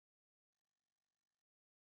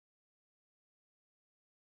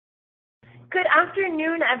Good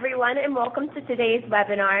afternoon, everyone, and welcome to today's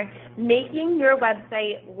webinar, Making Your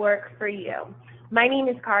Website Work for You. My name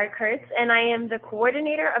is Kara Kurtz, and I am the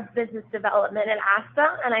Coordinator of Business Development at ASTA,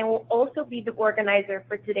 and I will also be the organizer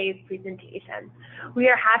for today's presentation. We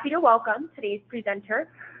are happy to welcome today's presenter,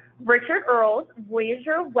 Richard Earls,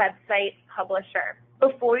 Voyager Website Publisher.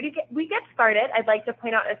 Before we get started, I'd like to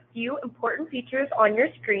point out a few important features on your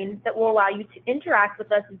screen that will allow you to interact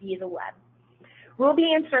with us via the web. We'll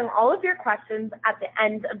be answering all of your questions at the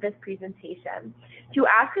end of this presentation. To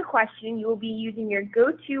ask a question, you will be using your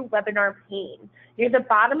GoToWebinar pane. Near the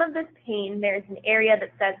bottom of this pane, there's an area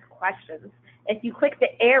that says Questions. If you click the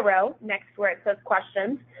arrow next to where it says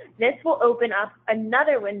Questions, this will open up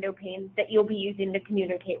another window pane that you'll be using to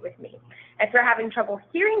communicate with me. If you're having trouble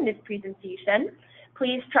hearing this presentation,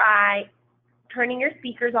 please try turning your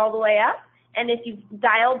speakers all the way up. And if you've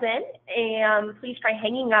dialed in, please try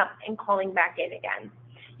hanging up and calling back in again.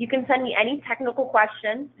 You can send me any technical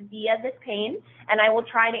questions via this pane, and I will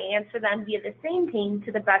try to answer them via the same pane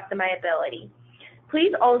to the best of my ability.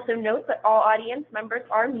 Please also note that all audience members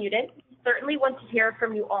are muted. We certainly want to hear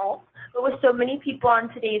from you all, but with so many people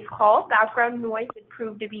on today's call, background noise would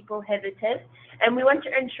prove to be prohibitive, and we want to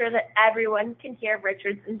ensure that everyone can hear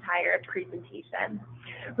Richard's entire presentation.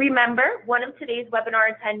 Remember, one of today's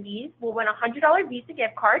webinar attendees will win a $100 Visa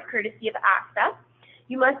gift card courtesy of ASTA.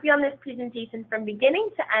 You must be on this presentation from beginning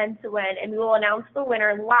to end to win, and we will announce the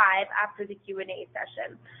winner live after the Q&A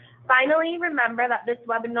session. Finally, remember that this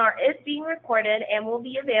webinar is being recorded and will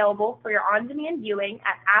be available for your on-demand viewing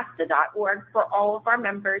at asta.org for all of our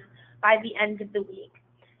members by the end of the week.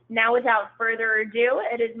 Now, without further ado,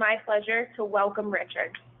 it is my pleasure to welcome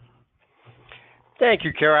Richard. Thank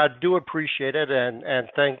you, Kara. I do appreciate it, and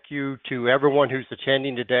thank you to everyone who's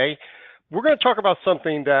attending today. We're going to talk about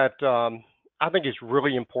something that I think is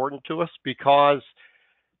really important to us because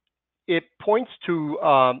it points to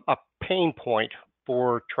a pain point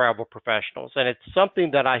for travel professionals, and it's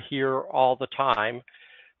something that I hear all the time,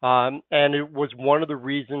 and it was one of the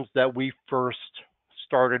reasons that we first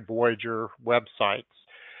started Voyager websites.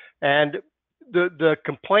 And the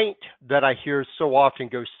complaint that I hear so often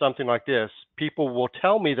goes something like this. People will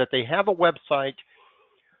tell me that they have a website,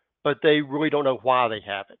 but they really don't know why they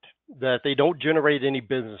have it, that they don't generate any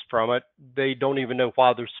business from it. They don't even know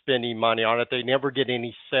why they're spending money on it. They never get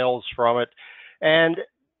any sales from it. And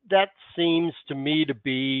that seems to me to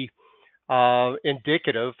be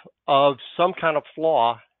indicative of some kind of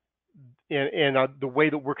flaw in the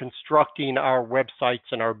way that we're constructing our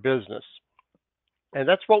websites and our business. And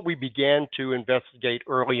that's what we began to investigate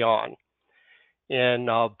early on in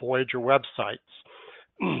Voyager websites.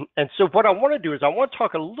 And so what I want to do is I want to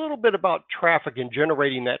talk a little bit about traffic and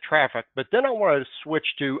generating that traffic, but then I want to switch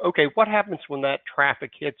to, okay, what happens when that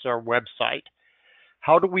traffic hits our website?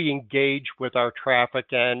 How do we engage with our traffic,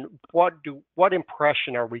 and what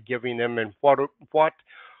impression are we giving them, and what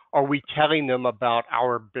are we telling them about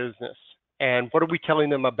our business? And what are we telling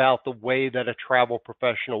them about the way that a travel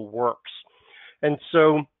professional works? And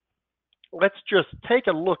so let's just take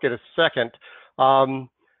a look at a second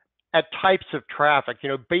at types of traffic. You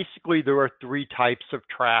know, basically there are three types of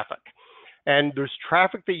traffic. And there's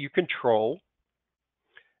traffic that you control,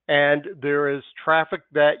 and there is traffic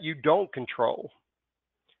that you don't control,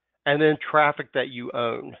 and then traffic that you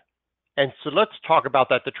own. And so let's talk about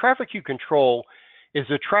that. The traffic you control is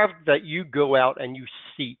the traffic that you go out and you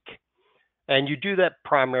seek. And you do that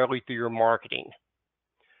primarily through your marketing.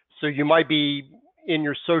 So you might be in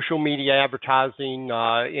your social media advertising,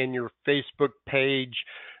 in your Facebook page,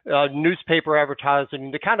 newspaper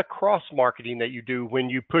advertising, the kind of cross-marketing that you do when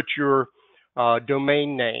you put your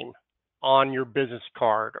domain name on your business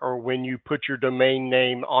card, or when you put your domain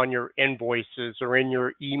name on your invoices or in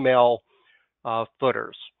your email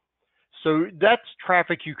footers. So that's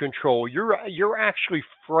traffic you control. You're actually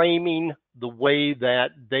framing the way that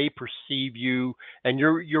they perceive you, and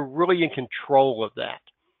you're really in control of that.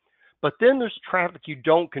 But then there's traffic you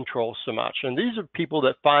don't control so much, and these are people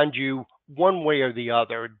that find you one way or the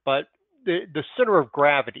other, but the center of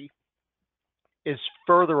gravity is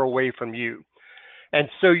further away from you. And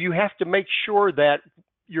so you have to make sure that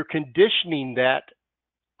you're conditioning that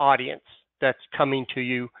audience that's coming to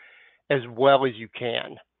you as well as you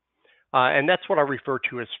can. And that's what I refer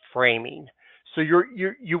to as framing. So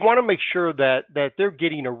you want to make sure that they're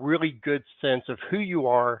getting a really good sense of who you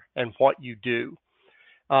are and what you do.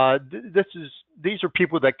 These are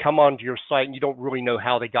people that come onto your site and you don't really know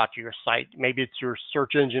how they got to your site. Maybe it's your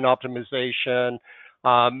search engine optimization.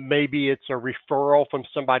 Maybe it's a referral from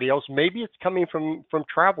somebody else. Maybe it's coming from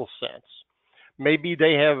TravelSense. Maybe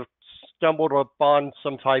they have stumbled upon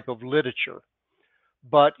some type of literature.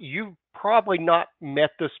 but you've probably not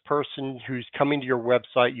met this person who's coming to your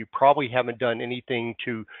website. You probably haven't done anything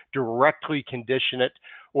to directly condition it,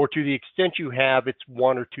 or to the extent you have, it's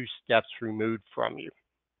one or two steps removed from you.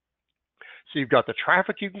 So you've got the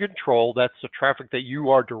traffic you can control. That's the traffic that you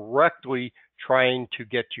are directly trying to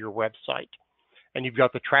get to your website. And you've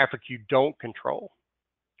got the traffic you don't control,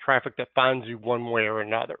 traffic that finds you one way or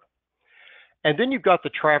another. And then you've got the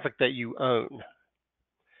traffic that you own.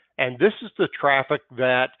 And this is the traffic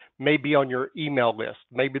that may be on your email list.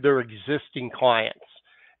 Maybe they're existing clients,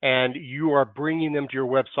 and you are bringing them to your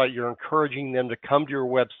website. You're encouraging them to come to your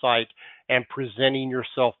website and presenting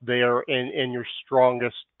yourself there in your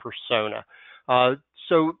strongest persona.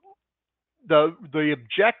 So the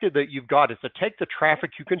objective that you've got is to take the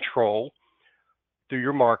traffic you control through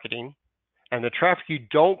your marketing and the traffic you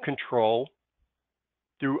don't control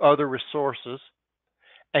through other resources,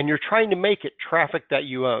 and you're trying to make it traffic that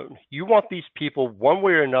you own. You want these people one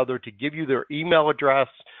way or another to give you their email address,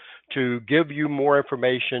 to give you more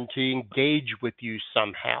information, to engage with you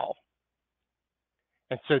somehow.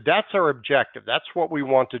 And so that's our objective. That's what we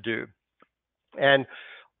want to do. And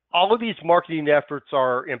all of these marketing efforts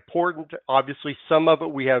are important. Obviously, some of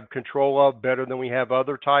it we have control of better than we have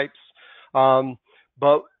other types.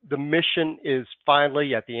 But the mission is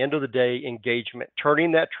finally, at the end of the day, engagement,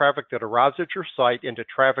 turning that traffic that arrives at your site into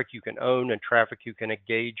traffic you can own and traffic you can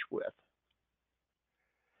engage with.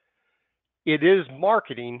 It is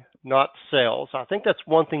marketing, not sales. I think that's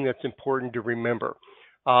one thing that's important to remember.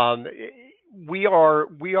 We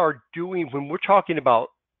are doing, when we're talking about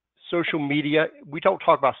social media, we don't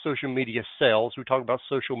talk about social media sales, we talk about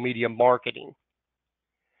social media marketing.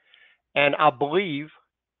 And I believe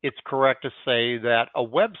it's correct to say that a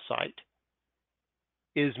website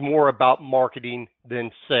is more about marketing than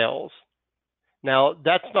sales. Now,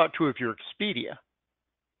 that's not true if you're Expedia.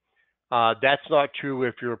 That's not true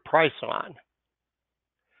if you're Priceline.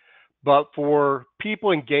 But for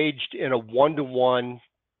people engaged in a one-to-one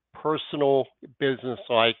personal business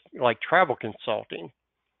like travel consulting,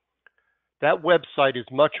 that website is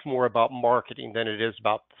much more about marketing than it is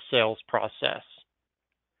about the sales process.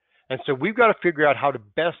 And so we've got to figure out how to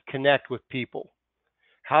best connect with people,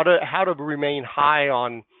 how to remain high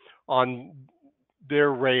on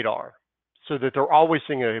their radar, so that they're always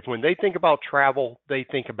thinking, if when they think about travel, they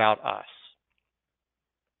think about us.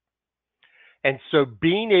 And so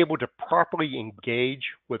being able to properly engage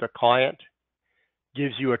with a client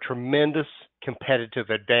gives you a tremendous competitive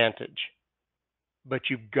advantage. But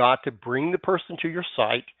you've got to bring the person to your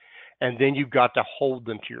site, and then you've got to hold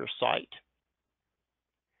them to your site.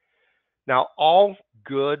 Now, all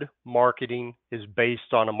good marketing is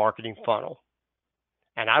based on a marketing funnel.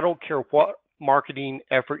 And I don't care what marketing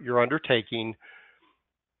effort you're undertaking,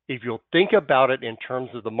 if you'll think about it in terms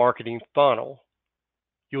of the marketing funnel,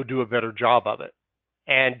 you'll do a better job of it.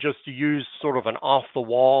 And just to use sort of an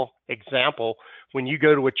off-the-wall example, when you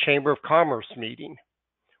go to a Chamber of Commerce meeting,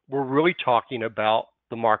 we're really talking about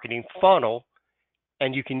the marketing funnel,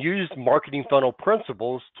 and you can use marketing funnel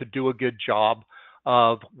principles to do a good job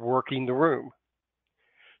of working the room.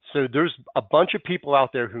 So there's a bunch of people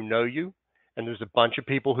out there who know you, and there's a bunch of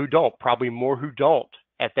people who don't, probably more who don't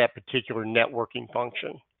at that particular networking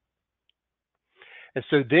function. And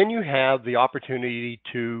so then you have the opportunity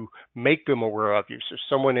to make them aware of you. So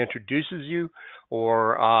someone introduces you,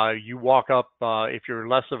 or you walk up, if you're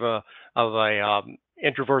less of a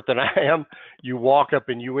introvert than I am, you walk up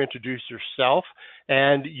and you introduce yourself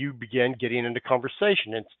and you begin getting into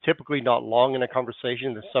conversation. It's typically not long in a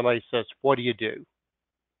conversation that somebody says, "What do you do?"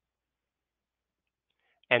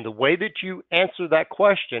 And the way that you answer that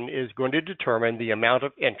question is going to determine the amount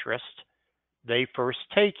of interest they first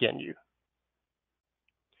take in you.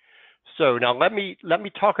 So now let me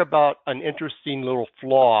talk about an interesting little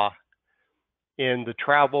flaw in the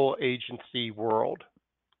travel agency world.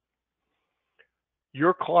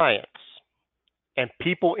 Your clients and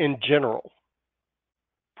people in general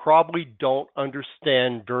probably don't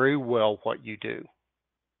understand very well what you do.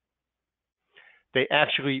 They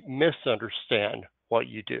actually misunderstand what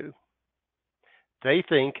you do. They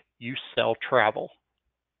think you sell travel.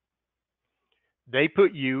 They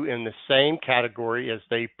put you in the same category as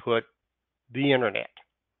they put the internet,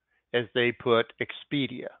 as they put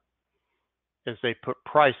Expedia, as they put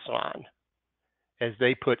Priceline, as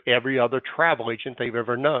they put every other travel agent they've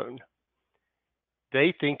ever known.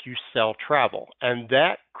 They think you sell travel, and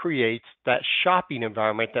that creates that shopping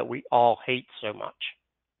environment that we all hate so much.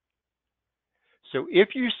 So if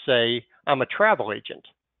you say, "I'm a travel agent,"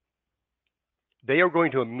 they are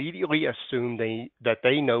going to immediately assume that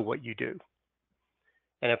they know what you do.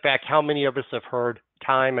 And in fact, how many of us have heard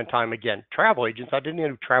time and time again, travel agents, I didn't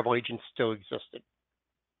know travel agents still existed.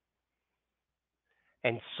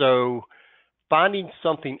 And so finding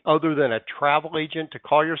something other than a travel agent to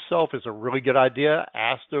call yourself is a really good idea.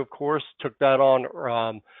 ASTA, of course, took that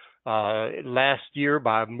on last year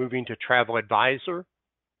by moving to travel advisor.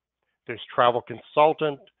 There's travel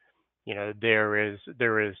consultant. There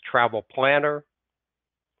is travel planner.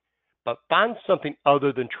 But find something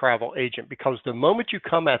other than travel agent, because the moment you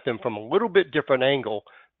come at them from a little bit different angle,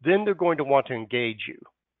 then they're going to want to engage you.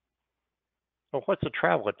 Well, what's a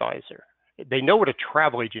travel advisor? They know what a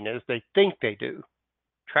travel agent is. They think they do.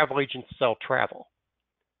 Travel agents sell travel.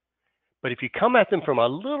 But if you come at them from a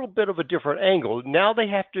little bit of a different angle, now they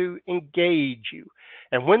have to engage you.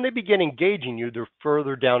 And when they begin engaging you, they're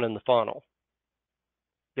further down in the funnel.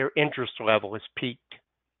 Their interest level is peaked.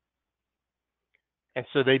 And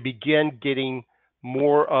so they begin getting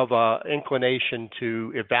more of an inclination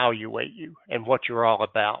to evaluate you and what you're all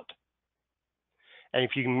about. And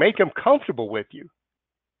if you can make them comfortable with you,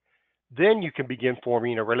 then you can begin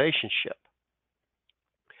forming a relationship.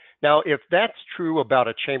 Now, if that's true about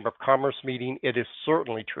a Chamber of Commerce meeting, it is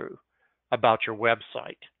certainly true about your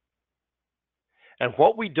website. And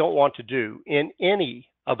what we don't want to do in any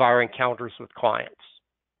of our encounters with clients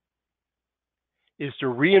is to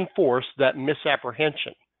reinforce that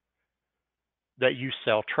misapprehension that you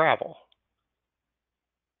sell travel.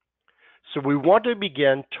 So we want to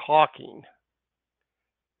begin talking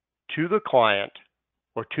to the client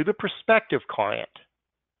or to the prospective client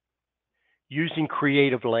using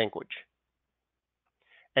creative language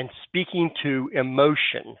and speaking to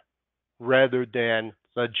emotion rather than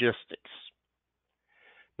logistics.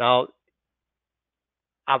 Now,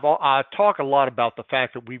 I talk a lot about the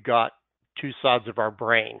fact that we've got two sides of our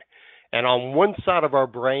brain. And on one side of our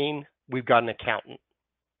brain, we've got an accountant.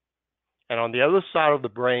 And on the other side of the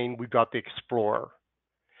brain, we've got the explorer.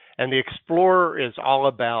 And the explorer is all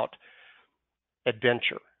about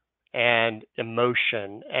adventure and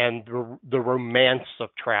emotion and the romance of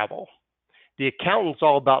travel. The accountant's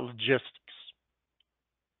all about logistics.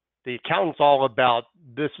 The accountant's all about,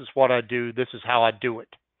 this is what I do, this is how I do it.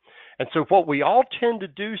 And so what we all tend to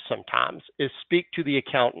do sometimes is speak to the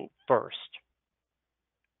accountant first.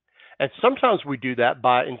 And sometimes we do that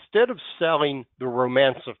by, instead of selling the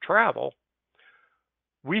romance of travel,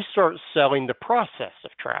 we start selling the process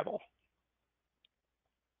of travel.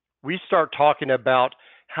 We start talking about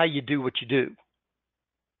how you do what you do,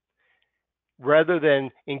 rather than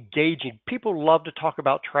engaging. People love to talk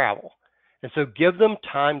about travel. And so give them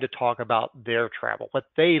time to talk about their travel, what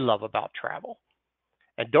they love about travel.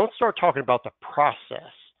 And don't start talking about the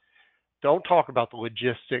process. Don't talk about the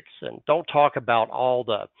logistics, and don't talk about all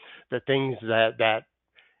the things that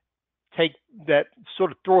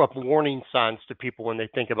sort of throw up warning signs to people when they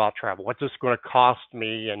think about travel. What's this going to cost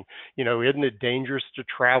me? And, isn't it dangerous to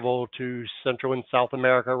travel to Central and South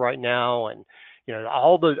America right now? And,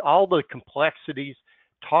 all the complexities.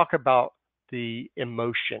 Talk about the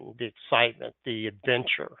emotion, the excitement, the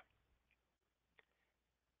adventure.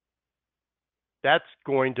 That's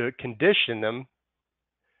going to condition them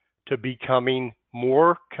to becoming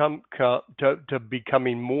more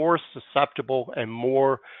becoming more susceptible and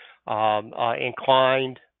more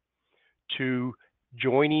inclined to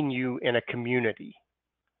joining you in a community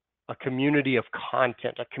of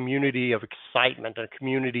content, a community of excitement, a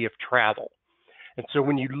community of travel. And so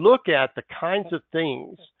when you look at the kinds of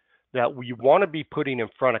things that we want to be putting in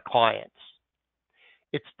front of clients,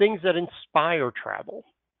 it's things that inspire travel.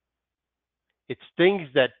 It's things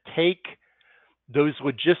that take those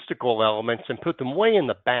logistical elements and put them way in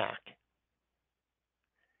the back.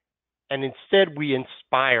 And instead, we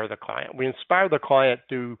inspire the client. We inspire the client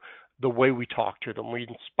through the way we talk to them. We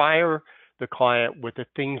inspire the client with the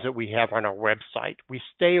things that we have on our website. We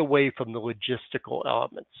stay away from the logistical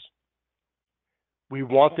elements. We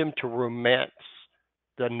want them to romance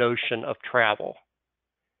the notion of travel.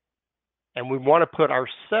 And we want to put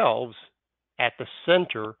ourselves at the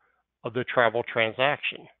center of the travel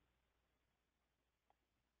transaction.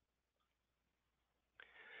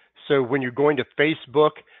 So when you're going to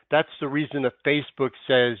Facebook, that's the reason that Facebook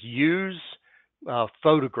says use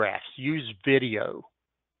photographs, use video.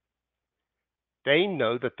 They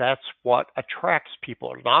know that that's what attracts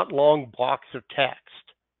people, not long blocks of text.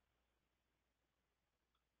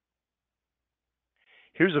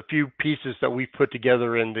 Here's a few pieces that we've put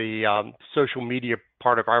together in the social media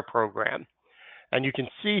part of our program. And you can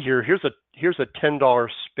see here, here's a $10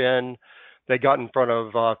 spin. They got in front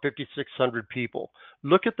of 5,600 people.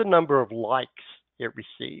 Look at the number of likes it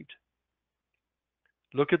received.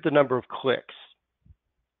 Look at the number of clicks.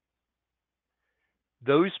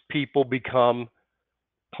 those people become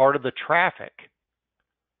part of the traffic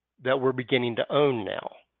that we're beginning to own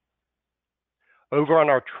now. Over on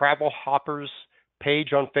our Travel Hoppers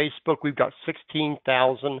page on Facebook, we've got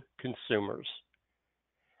 16,000 consumers.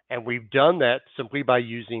 And we've done that simply by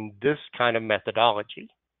using this kind of methodology.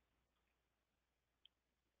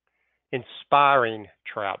 Inspiring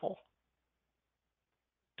travel.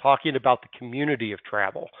 Talking about the community of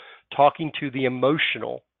travel. Talking to the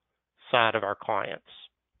emotional side of our clients.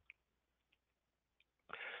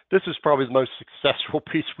 This is probably the most successful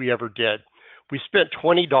piece we ever did. We spent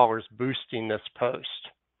 $20 boosting this post.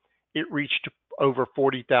 It reached over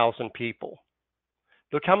 40,000 people.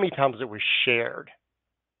 Look how many times it was shared.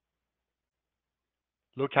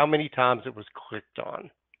 Look how many times it was clicked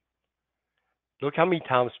on. Look how many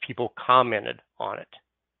times people commented on it.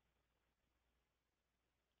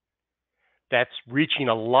 That's reaching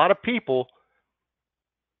a lot of people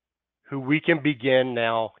who we can begin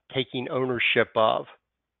now taking ownership of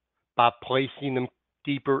by placing them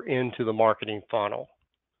deeper into the marketing funnel.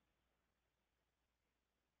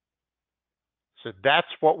 So that's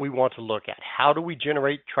what we want to look at. How do we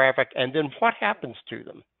generate traffic, and then what happens to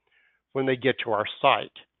them when they get to our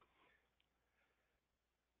site?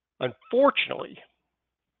 Unfortunately,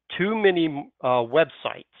 too many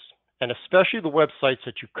websites, and especially the websites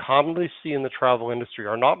that you commonly see in the travel industry,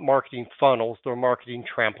 are not marketing funnels, they're marketing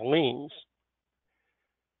trampolines.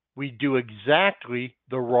 We do exactly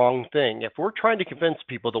the wrong thing. If we're trying to convince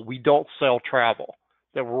people that we don't sell travel,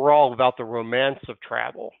 that we're all about the romance of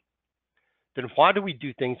travel, then why do we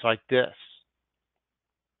do things like this?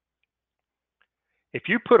 If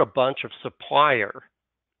you put a bunch of supplier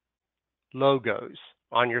logos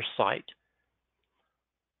on your site,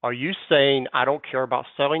 are you saying, I don't care about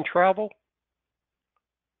selling travel?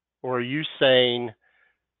 Or are you saying,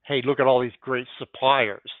 hey, look at all these great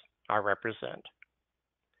suppliers I represent?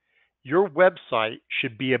 Your website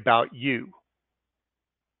should be about you.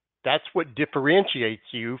 That's what differentiates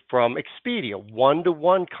you from Expedia,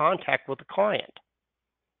 one-to-one contact with the client.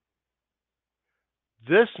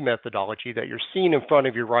 This methodology that you're seeing in front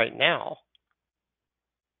of you right now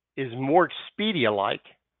is more Expedia-like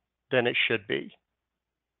than it should be.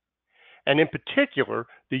 And in particular,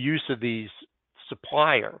 the use of these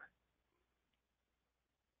supplier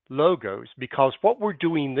logos, because what we're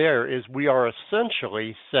doing there is we are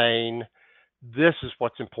essentially saying, this is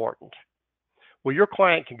what's important. Well, your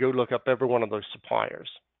client can go look up every one of those suppliers.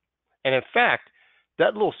 And in fact,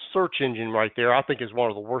 that little search engine right there, I think is one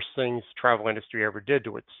of the worst things the travel industry ever did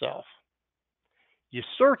to itself. You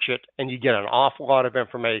search it and you get an awful lot of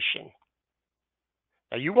information.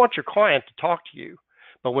 Now, you want your client to talk to you,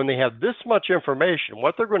 but when they have this much information,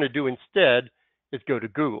 what they're going to do instead is go to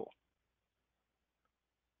Google.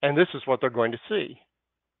 And this is what they're going to see.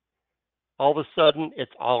 All of a sudden,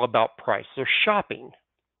 it's all about price. They're shopping.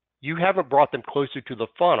 You haven't brought them closer to the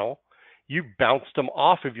funnel. You bounced them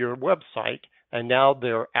off of your website, and now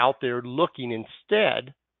they're out there looking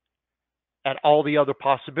instead at all the other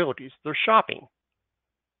possibilities. They're shopping.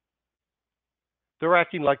 They're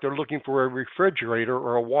acting like they're looking for a refrigerator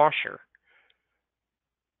or a washer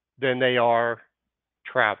than they are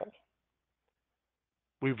travel.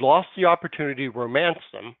 We've lost the opportunity to romance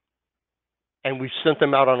them, and we've sent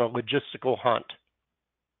them out on a logistical hunt.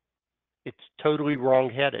 It's totally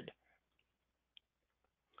wrong-headed.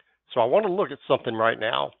 So I want to look at something right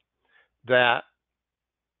now that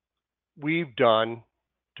we've done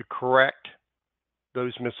to correct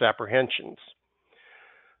those misapprehensions.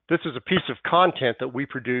 This is a piece of content that we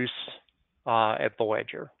produce at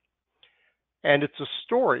Voyager. And it's a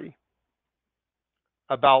story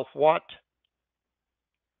about what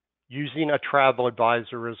using a travel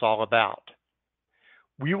advisor is all about.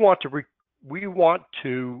 We want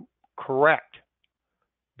to correct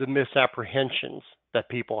the misapprehensions that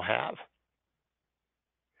people have.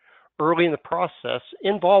 Early in the process,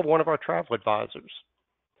 involve one of our travel advisors.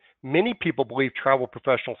 Many people believe travel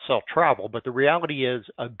professionals sell travel, but the reality is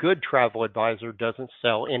a good travel advisor doesn't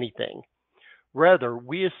sell anything. Rather,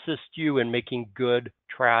 we assist you in making good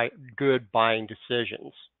buying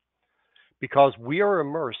decisions. Because we are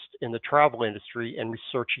immersed in the travel industry and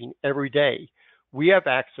researching every day, we have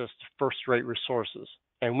access to first-rate resources,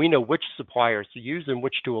 and we know which suppliers to use and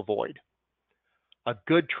which to avoid. A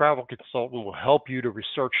good travel consultant will help you to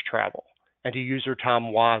research travel and to use your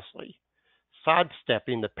time wisely,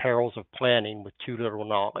 sidestepping the perils of planning with too little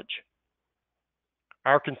knowledge.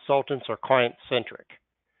 Our consultants are client-centric.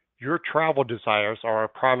 Your travel desires are our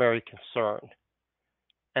primary concern,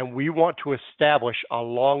 and we want to establish a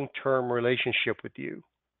long-term relationship with you.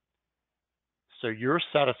 So your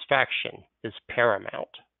satisfaction is paramount.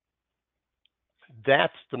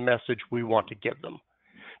 That's the message we want to give them.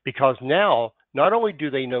 Because now, not only do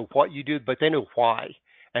they know what you do, but they know why.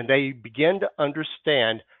 And they begin to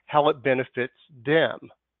understand how it benefits them.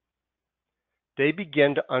 They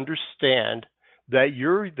begin to understand that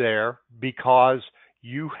you're there because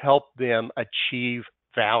you help them achieve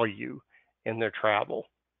value in their travel.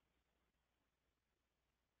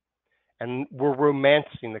 And we're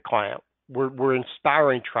romancing the client. We're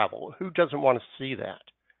inspiring travel. Who doesn't want to see that?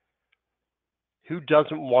 Who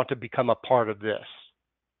doesn't want to become a part of this?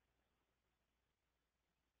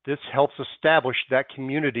 This helps establish that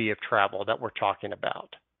community of travel that we're talking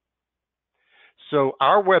about. So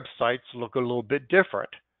our websites look a little bit different.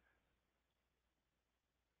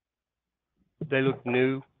 They look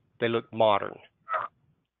new, they look modern.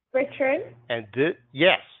 Richard? And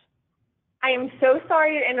yes. I am so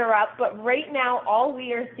sorry to interrupt, but right now all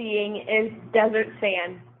we are seeing is desert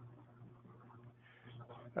sand.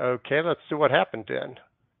 Okay, let's see what happened then.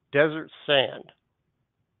 Desert sand.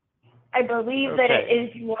 I believe that it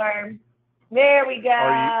is your, there we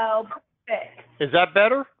go. Perfect. Is that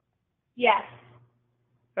better? Yes.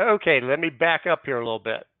 Okay, let me back up here a little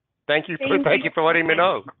bit. Thank you for letting me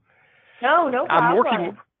know. No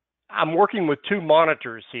problem. I'm working with two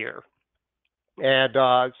monitors here, and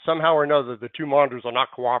somehow or another, the two monitors are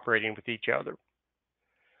not cooperating with each other.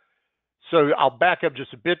 So I'll back up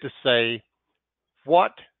just a bit to say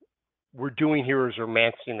what we're doing here is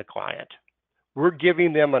romancing the client. We're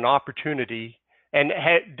giving them an opportunity. And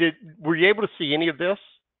were you able to see any of this?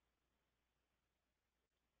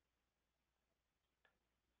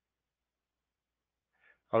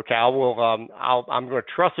 Okay, I'm going to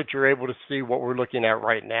trust that you're able to see what we're looking at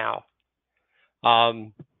right now.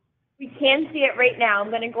 We can see it right now. I'm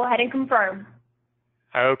going to go ahead and confirm.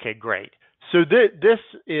 Okay, great. So this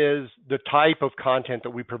is the type of content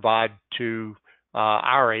that we provide to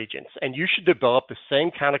our agents, and you should develop the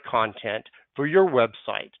same kind of content for your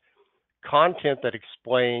website. Content that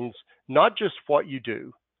explains not just what you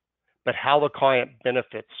do, but how the client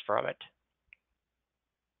benefits from it.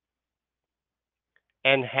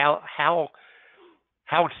 And how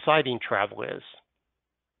exciting travel is.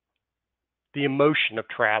 The emotion of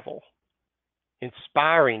travel.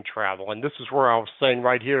 Inspiring travel. And this is where I was saying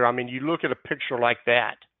right here, I mean, you look at a picture like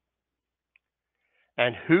that,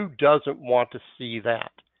 and who doesn't want to see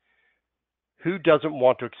that? Who doesn't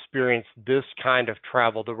want to experience this kind of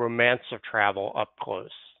travel, the romance of travel up close?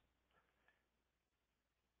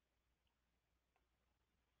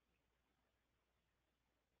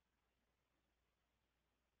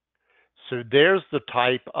 So there's the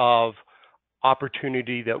type of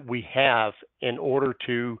opportunity that we have in order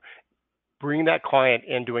to bring that client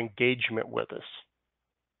into engagement with us,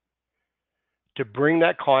 to bring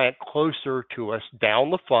that client closer to us down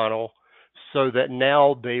the funnel so that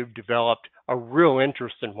now they've developed a real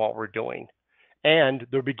interest in what we're doing. And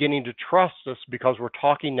they're beginning to trust us because we're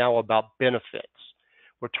talking now about benefits.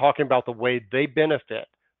 We're talking about the way they benefit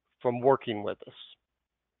from working with us.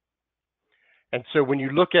 And so when you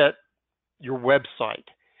look at your website,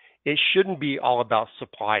 it shouldn't be all about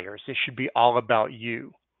suppliers. It should be all about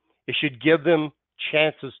you. It should give them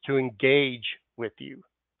chances to engage with you.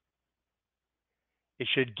 It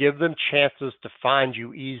should give them chances to find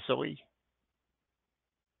you easily.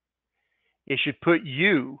 It should put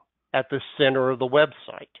you at the center of the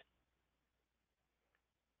website,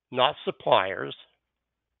 not suppliers.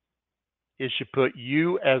 It should put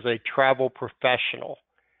you as a travel professional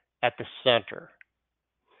at the center.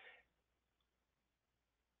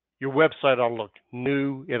 Your website ought to look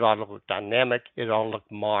new, it ought to look dynamic, it ought to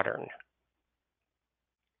look modern.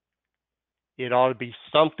 It ought to be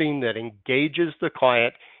something that engages the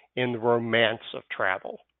client in the romance of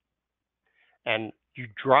travel. And you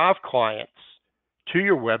drive clients to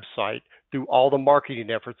your website through all the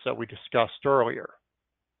marketing efforts that we discussed earlier.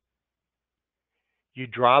 You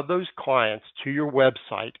drive those clients to your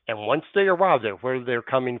website, and once they arrive there, whether they're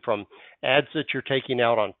coming from ads that you're taking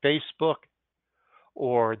out on Facebook,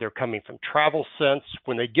 or they're coming from TravelSense,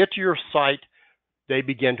 when they get to your site, they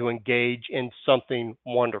begin to engage in something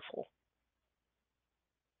wonderful.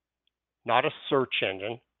 Not a search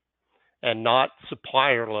engine and not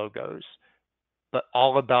supplier logos, but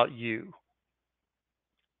all about you.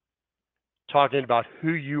 Talking about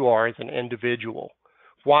who you are as an individual,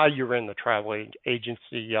 why you're in the travel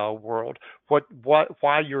agency world,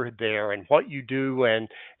 why you're there, and what you do,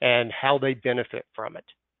 and how they benefit from it.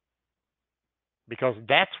 Because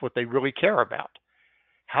that's what they really care about.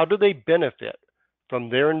 How do they benefit from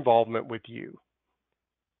their involvement with you?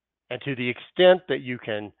 And to the extent that you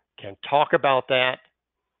can talk about that,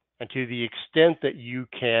 and to the extent that you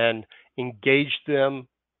can engage them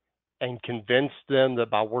and convince them that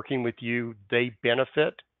by working with you, they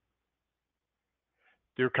benefit,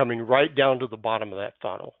 they're coming right down to the bottom of that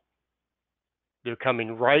funnel. They're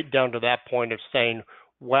coming right down to that point of saying,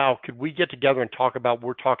 wow, could we get together and talk about,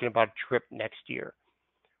 we're talking about a trip next year.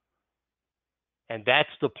 And that's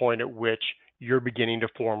the point at which you're beginning to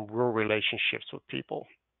form real relationships with people.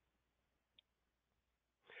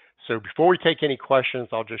 So before we take any questions,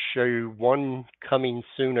 I'll just show you one coming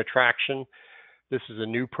soon attraction. This is a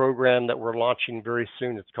new program that we're launching very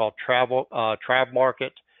soon. It's called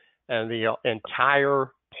TravMarket, and the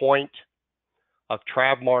entire point of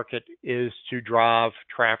TravMarket is to drive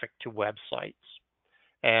traffic to websites.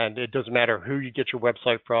 And it doesn't matter who you get your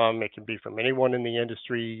website from. It can be from anyone in the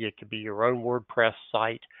industry. It could be your own WordPress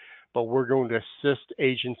site, but we're going to assist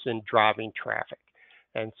agents in driving traffic.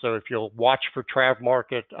 And so if you'll watch for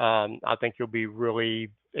TravMarket, I think you'll be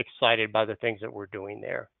really excited by the things that we're doing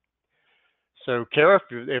there. So Kara,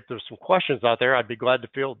 if there's some questions out there, I'd be glad to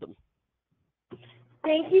field them.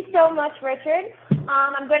 Thank you so much, Richard.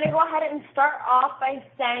 I'm going to go ahead and start off by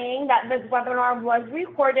saying that this webinar was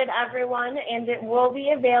recorded, everyone, and it will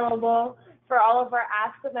be available for all of our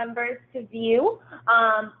ASTA members to view,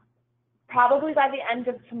 probably by the end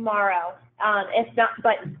of tomorrow, if not,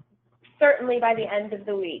 but certainly by the end of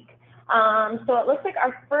the week. So it looks like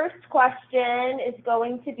our first question is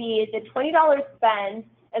going to be, the $20 spend,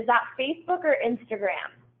 is that Facebook or Instagram?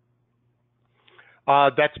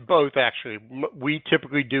 That's both, actually. We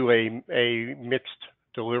typically do a mixed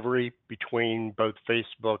delivery between both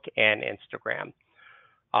Facebook and Instagram.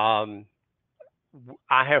 I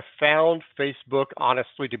have found Facebook,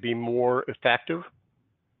 honestly, to be more effective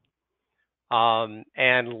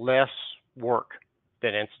and less work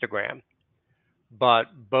than Instagram. But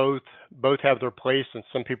both have their place, and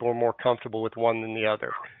some people are more comfortable with one than the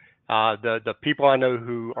other. The people I know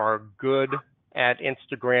who are good at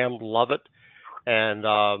Instagram love it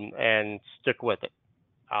and stick with it.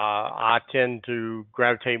 I tend to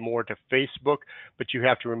gravitate more to Facebook, but you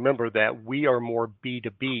have to remember that we are more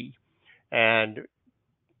B2B, and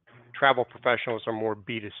travel professionals are more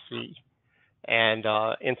B2C. And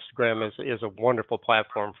Instagram is a wonderful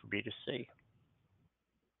platform for B2C.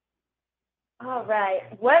 All right.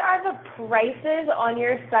 What are the prices on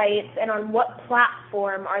your sites, and on what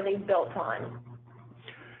platform are they built on?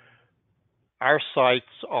 Our sites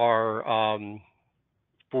are,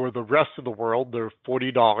 for the rest of the world, they're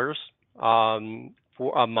 $40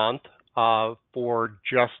 for a month for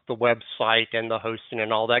just the website and the hosting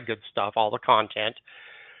and all that good stuff, all the content.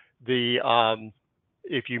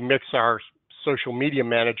 If you mix our social media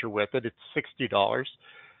manager with it, it's $60.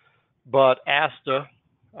 But ASTA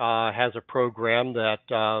has a program that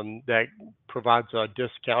provides a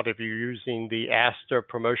discount if you're using the ASTA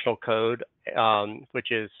promotional code,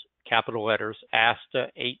 which is capital letters ASTA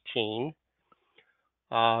 18.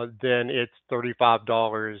 Then it's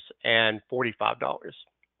 $35 and $45.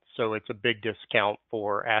 So it's a big discount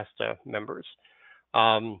for ASTA members.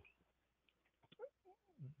 We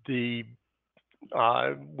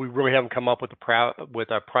really haven't come up with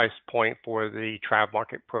a price point for the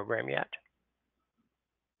TravMarket program yet.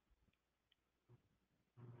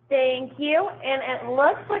 Thank you. And it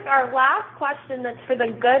looks like our last question that's for the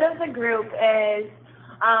good of the group is,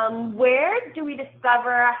 where do we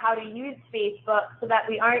discover how to use Facebook so that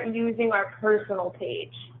we aren't using our personal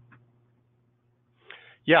page?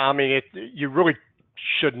 Yeah, I mean, you really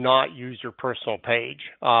should not use your personal page.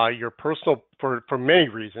 Your personal, for many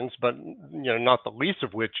reasons, but not the least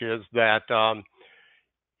of which is that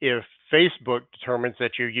if Facebook determines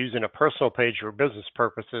that you're using a personal page for business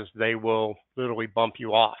purposes, they will literally bump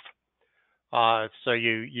you off. So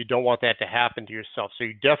you don't want that to happen to yourself. So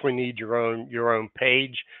you definitely need your own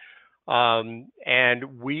page.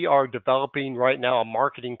 And we are developing right now a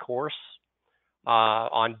marketing course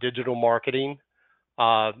on digital marketing.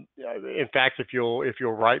 In fact, if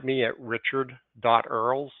you'll write me at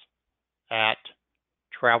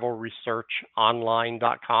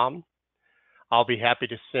richard.earls@travelresearchonline.com, I'll be happy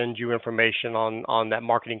to send you information on that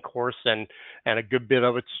marketing course, and a good bit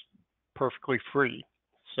of it's perfectly free.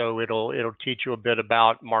 So it'll teach you a bit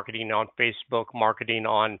about marketing on Facebook, marketing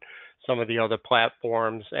on some of the other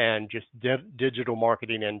platforms, and just digital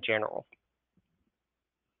marketing in general.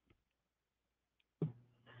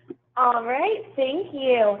 All right, thank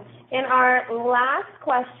you. And our last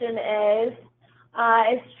question is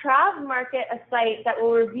TravMarket a site that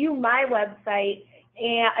will review my website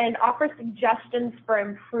and offer suggestions for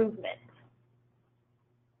improvement?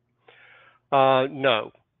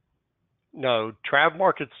 No.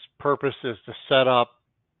 TravMarket's purpose is to set up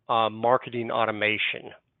marketing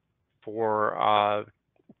automation for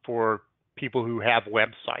people who have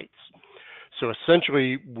websites. So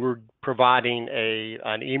essentially, we're providing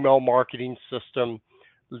an email marketing system,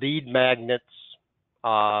 lead magnets,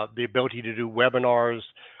 the ability to do webinars,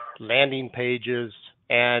 landing pages,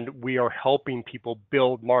 and we are helping people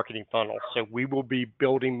build marketing funnels. So we will be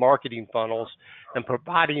building marketing funnels and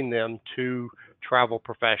providing them to travel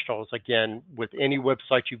professionals. Again, with any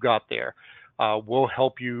website you've got there, we'll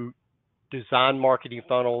help you design marketing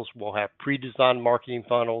funnels. We'll have pre-designed marketing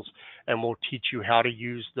funnels, and we'll teach you how to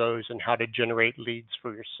use those and how to generate leads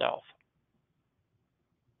for yourself.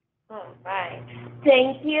 All right.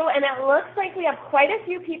 Thank you. And it looks like we have quite a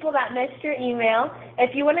few people that missed your email.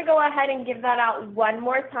 If you want to go ahead and give that out one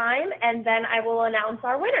more time, and then I will announce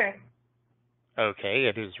our winner. Okay,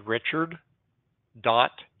 it is Richard.Earls,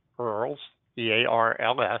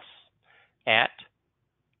 E-A-R-L-S, at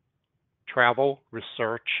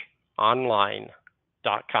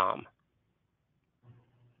travelresearchonline.com.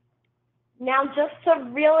 Now, just to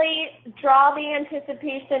really draw the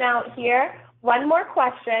anticipation out here, one more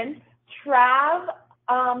question. Trav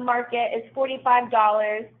Market is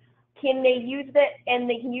 $45. Can they use it, and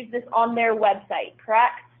they can use this on their website,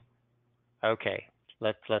 correct? Okay,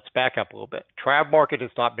 let's back up a little bit. Trav Market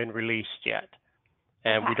has not been released yet,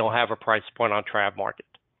 and we don't have a price point on Trav Market.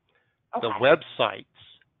 Okay. The websites,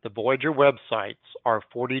 the Voyager websites, are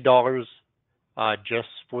 $40 just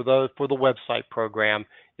for the website program.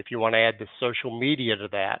 If you want to add the social media to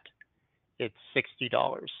that, it's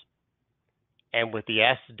 $60. And with the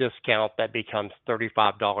ASTA discount, that becomes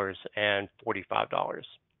 $35 and $45.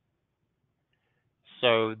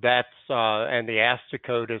 So that's, and the ASTA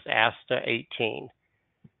code is ASTA18.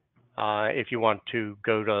 If you want to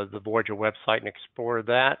go to the Voyager website and explore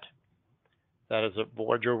that, that is at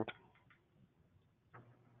Voyager.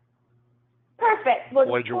 Perfect. We'll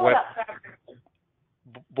just pull it up.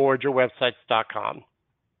 VoyagerWebsites.com.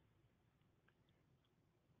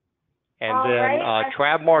 And all then right.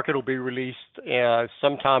 Trav Market will be released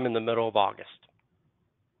sometime in the middle of August.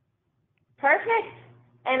 Perfect.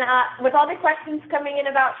 And with all the questions coming in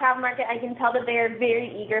about Trav Market, I can tell that they are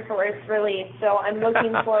very eager for its release. So I'm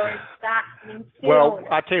looking forward to that soon. Well,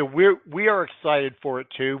 I tell you, we are excited for it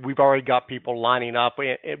too. We've already got people lining up.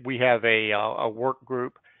 We have a work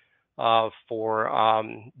group for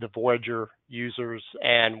the Voyager users,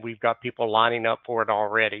 and we've got people lining up for it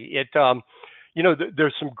already. You know,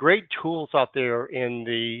 there's some great tools out there in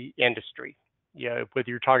the industry. You know, whether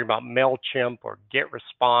you're talking about MailChimp or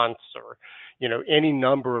GetResponse or, you know, any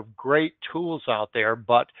number of great tools out there,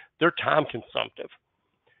 but they're time consumptive.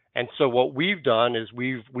 And so what we've done is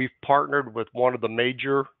we've partnered with one of the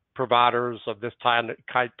major providers of this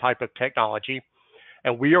type of technology,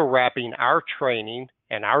 and we are wrapping our training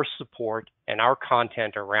and our support and our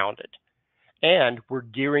content around it. And we're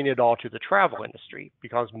gearing it all to the travel industry,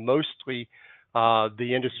 because mostly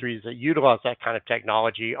the industries that utilize that kind of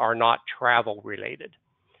technology are not travel related.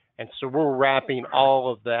 And so we're wrapping all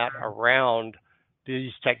of that around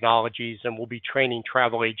these technologies, and we'll be training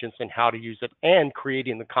travel agents in how to use it and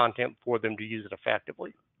creating the content for them to use it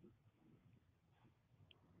effectively.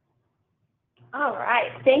 All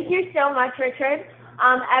right. Thank you so much, Richard.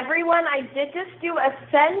 Everyone, I did just do a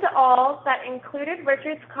send all that included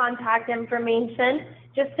Richard's contact information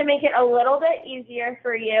just to make it a little bit easier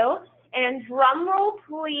for you. And drum roll,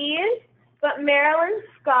 please. But Marilyn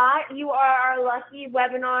Scott, you are our lucky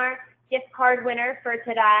webinar gift card winner for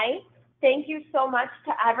today. Thank you so much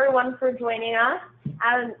to everyone for joining us.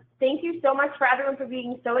 Thank you so much for everyone for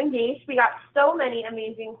being so engaged. We got so many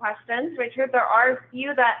amazing questions. Richard, there are a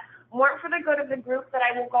few that weren't for the good of the group that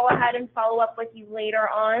I will go ahead and follow up with you later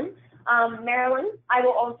on. Marilyn, I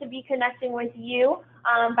will also be connecting with you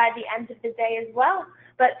by the end of the day as well.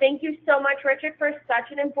 But thank you so much, Richard, for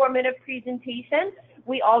such an informative presentation.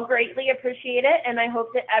 We all greatly appreciate it, and I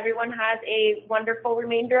hope that everyone has a wonderful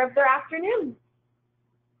remainder of their afternoon.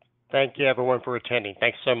 Thank you, everyone, for attending.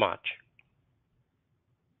 Thanks so much.